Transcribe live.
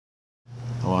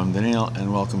Hello, I'm Daniel,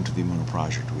 and welcome to the Emunah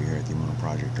Project. We here at the Emunah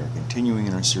Project are continuing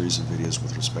in our series of videos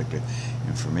with respect to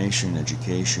information,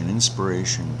 education,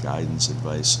 inspiration, guidance,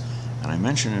 advice, and I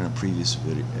mentioned in a previous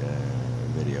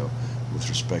video with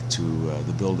respect to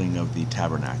the building of the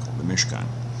Tabernacle, the Mishkan,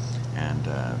 and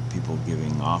people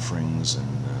giving offerings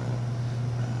and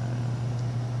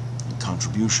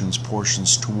contributions,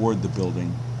 portions toward the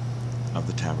building of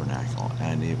the Tabernacle.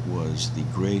 And it was the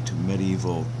great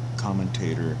medieval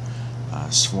commentator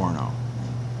Sforno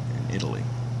in Italy,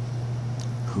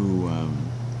 who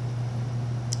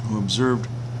observed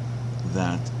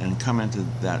that and commented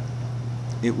that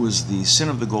it was the sin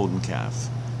of the golden calf,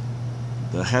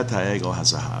 the Het HaEgel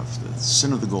HaZahav, the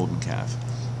sin of the golden calf.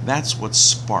 That's what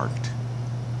sparked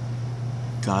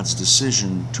God's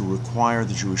decision to require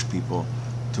the Jewish people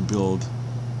to build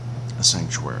a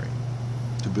sanctuary,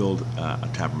 to build a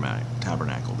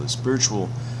tabernacle. The spiritual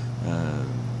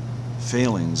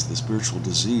failings, the spiritual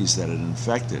disease that had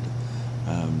infected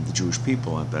the Jewish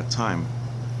people at that time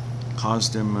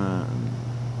caused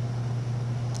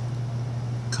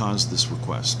this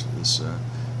request,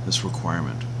 this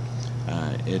requirement.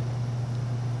 The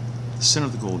sin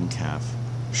of the golden calf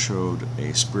showed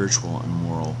a spiritual and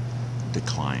moral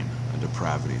decline, a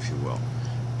depravity, if you will,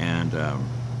 and the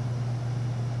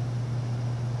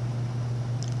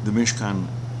Mishkan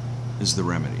is the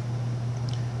remedy.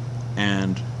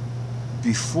 And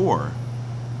before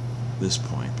this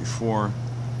point, before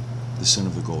the sin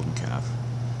of the golden calf,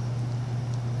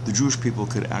 the Jewish people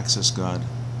could access God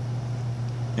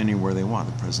anywhere they want.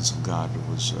 The presence of God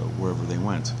was wherever they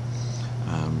went.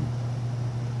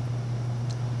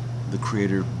 The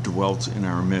Creator dwelt in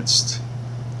our midst,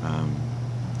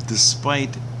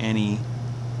 despite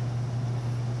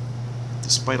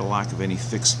a lack of any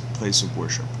fixed place of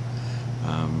worship.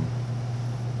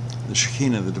 The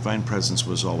Shekinah, the divine presence,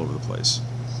 was all over the place.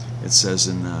 It says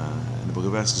in the book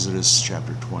of Exodus,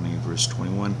 chapter 20, verse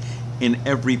 21, "In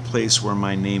every place where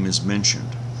my name is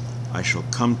mentioned, I shall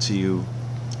come to you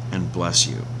and bless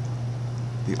you."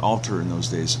 The altar in those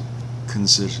days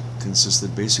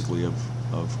consisted basically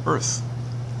of earth.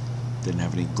 Didn't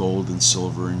have any gold and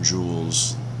silver and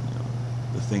jewels,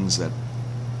 the things that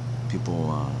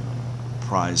people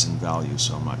prize and value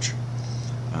so much.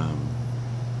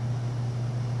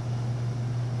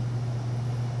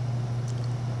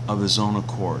 Of his own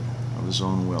accord, of his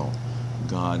own will,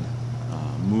 God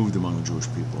moved among the Jewish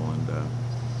people and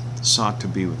sought to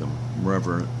be with them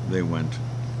wherever they went.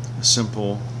 A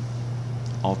simple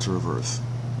altar of earth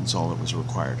is all that was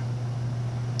required.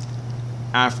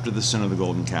 After the sin of the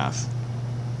golden calf,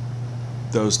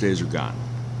 those days are gone.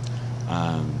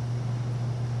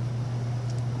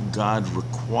 God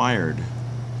required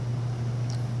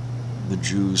the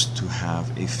Jews to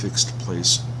have a fixed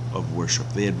place of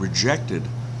worship. They had rejected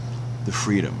the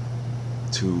freedom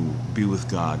to be with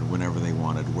God whenever they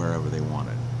wanted, wherever they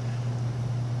wanted.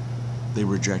 They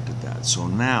rejected that. So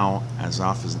now, as it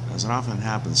often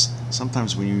happens,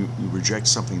 sometimes when you reject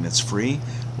something that's free,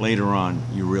 later on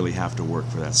you really have to work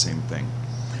for that same thing.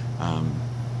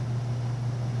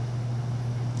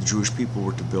 The Jewish people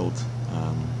were to build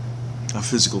a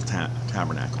physical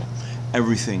tabernacle.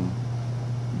 Everything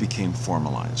became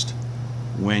formalized.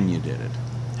 When you did it,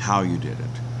 how you did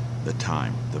it, the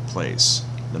time, the place,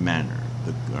 the manner,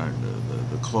 the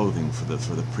clothing for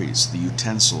the priests, the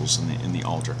utensils in the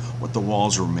altar, what the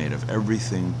walls were made of.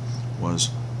 Everything was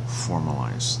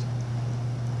formalized.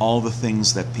 All the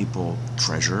things that people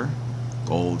treasure,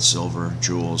 gold, silver,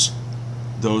 jewels,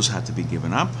 those had to be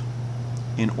given up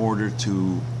in order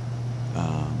to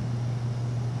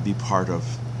be part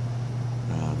of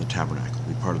the tabernacle,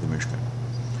 be part of the Mishkan.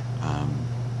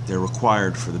 They're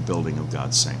required for the building of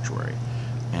God's sanctuary.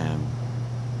 And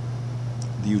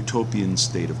the utopian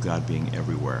state of God being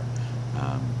everywhere,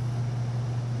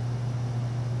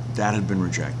 that had been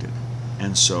rejected.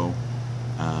 And so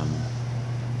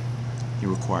he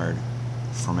required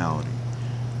formality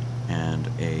and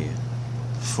a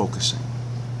focusing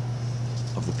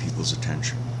of the people's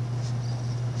attention.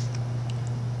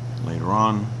 Later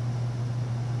on,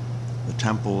 the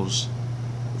temples,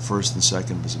 the first and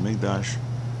second Beit Hamikdash,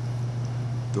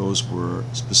 those were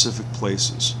specific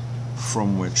places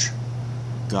from which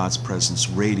God's presence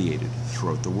radiated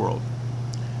throughout the world.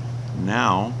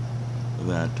 Now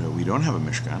that we don't have a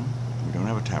Mishkan, we don't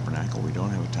have a tabernacle, we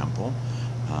don't have a temple,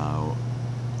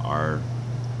 our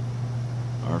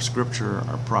scripture,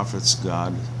 our prophets,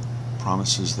 God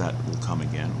promises that will come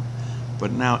again.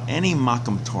 But now any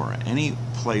Makam Torah, any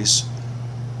place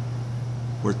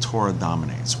where Torah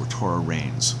dominates, where Torah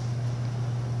reigns,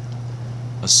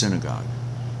 a synagogue,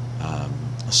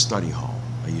 a study hall,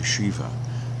 a yeshiva,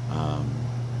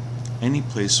 any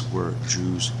place where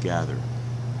Jews gather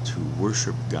to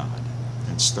worship God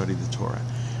and study the Torah,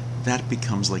 that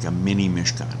becomes like a mini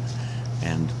Mishkan.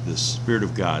 And the Spirit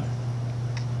of God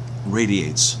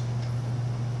radiates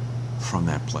from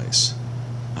that place.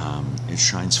 It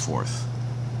shines forth.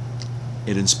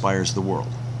 It inspires the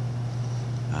world.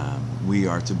 We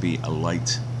are to be a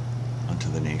light unto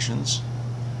the nations,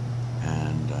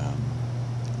 and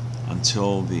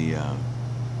until the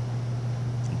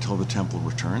temple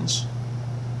returns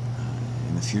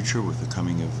in the future with the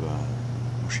coming of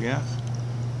Moshiach,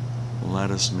 let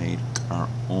us make our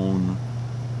own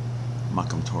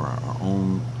Makam Torah,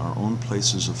 our own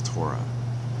places of Torah,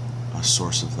 a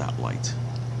source of that light.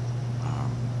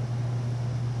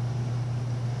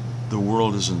 The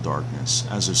world is in darkness,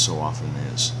 as it so often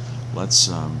is. Let's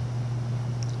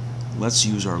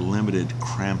use our limited,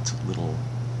 cramped, little,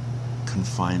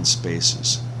 confined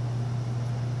spaces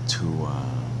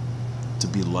to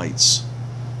be lights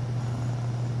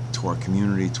to our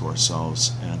community, to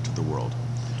ourselves, and to the world.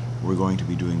 We're going to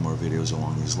be doing more videos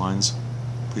along these lines.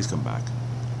 Please come back.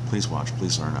 Please watch.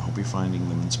 Please learn. I hope you're finding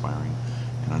them inspiring.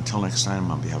 And until next time,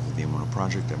 on behalf of the Emunah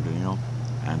Project, I'm Daniel,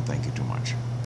 and thank you too much.